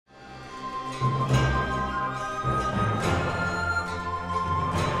Hi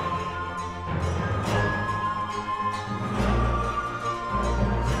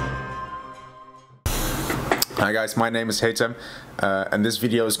guys, my name is Haytem, and this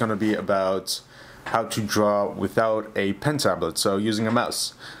video is going to be about how to draw without a pen tablet, so using a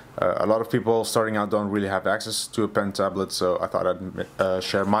mouse. A lot of people starting out don't really have access to a pen tablet, so I thought I'd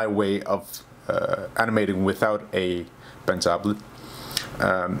share my way of animating without a pen tablet.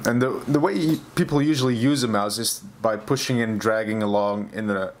 And the way people usually use a mouse is by pushing and dragging along in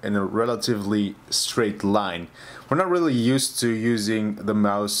a relatively straight line. We're not really used to using the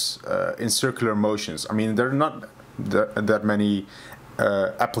mouse in circular motions. I mean, there are not that many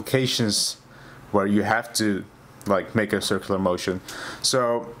applications where you have to like make a circular motion.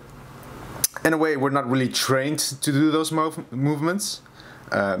 So in a way, we're not really trained to do those movements.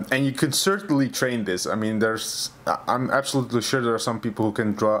 And you could certainly train this. I mean, I'm absolutely sure there are some people who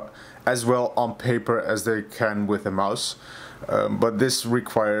can draw as well on paper as they can with a mouse, but this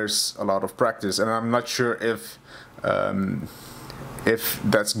requires a lot of practice, and I'm not sure if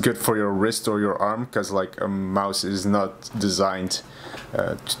that's good for your wrist or your arm, because like a mouse is not designed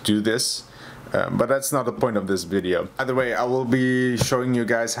to do this. But that's not the point of this video. Either way, I will be showing you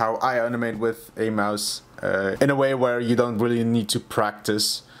guys how I animate with a mouse in a way where you don't really need to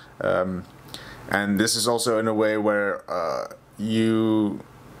practice, and this is also in a way where you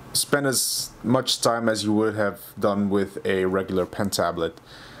spend as much time as you would have done with a regular pen tablet.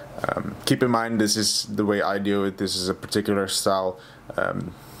 Keep in mind, this is the way I do it. This is a particular style.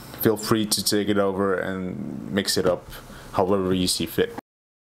 Feel free to take it over and mix it up however you see fit.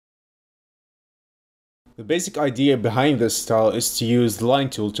 The basic idea behind this style is to use the line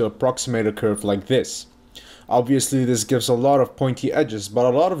tool to approximate a curve like this. Obviously this gives a lot of pointy edges, but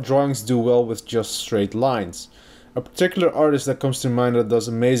a lot of drawings do well with just straight lines. A particular artist that comes to mind that does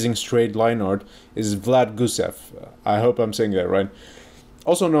amazing straight line art is Vlad Gusev. I hope I'm saying that right.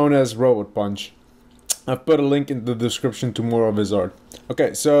 Also known as Robotpunch. I've put a link in the description to more of his art.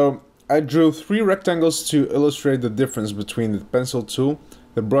 Okay, so I drew 3 rectangles to illustrate the difference between the pencil tool,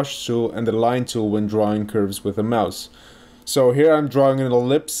 the brush tool, and the line tool when drawing curves with a mouse. So here I'm drawing an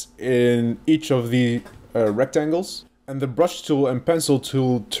ellipse in each of the rectangles, and the brush tool and pencil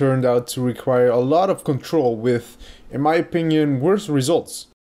tool turned out to require a lot of control with, in my opinion, worse results.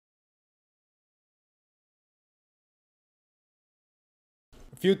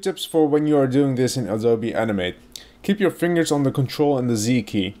 A few tips for when you are doing this in Adobe Animate. Keep your fingers on the Control and the Z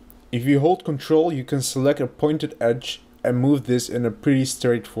key. If you hold Control, you can select a pointed edge and move this in a pretty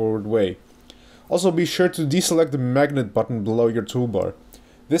straightforward way. Also be sure to deselect the magnet button below your toolbar.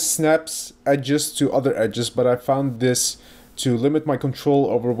 This snaps edges to other edges, but I found this to limit my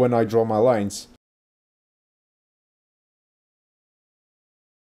control over when I draw my lines.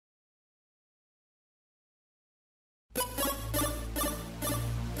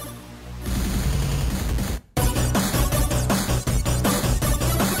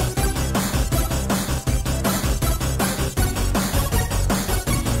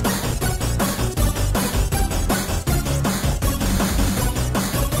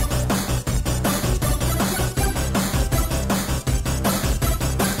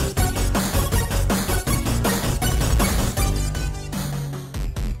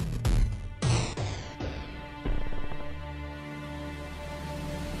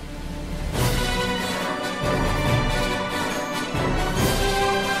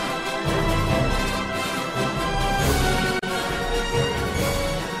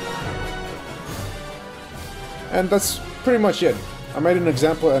 And that's pretty much it. I made an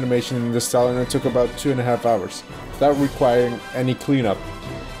example animation in this style and it took about 2.5 hours, without requiring any cleanup.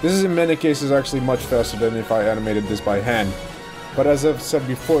 This is in many cases actually much faster than if I animated this by hand. But as I've said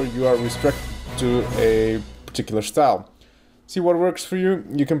before, you are restricted to a particular style. See what works for you?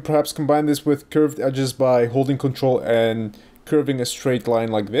 You can perhaps combine this with curved edges by holding Control and curving a straight line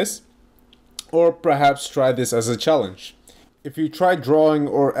like this. Or perhaps try this as a challenge. If you tried drawing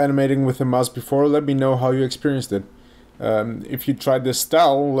or animating with a mouse before, let me know how you experienced it. If you tried this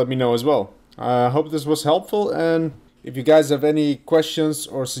style, let me know as well. I hope this was helpful, and if you guys have any questions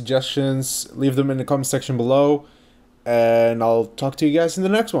or suggestions, leave them in the comment section below, and I'll talk to you guys in the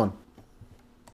next one.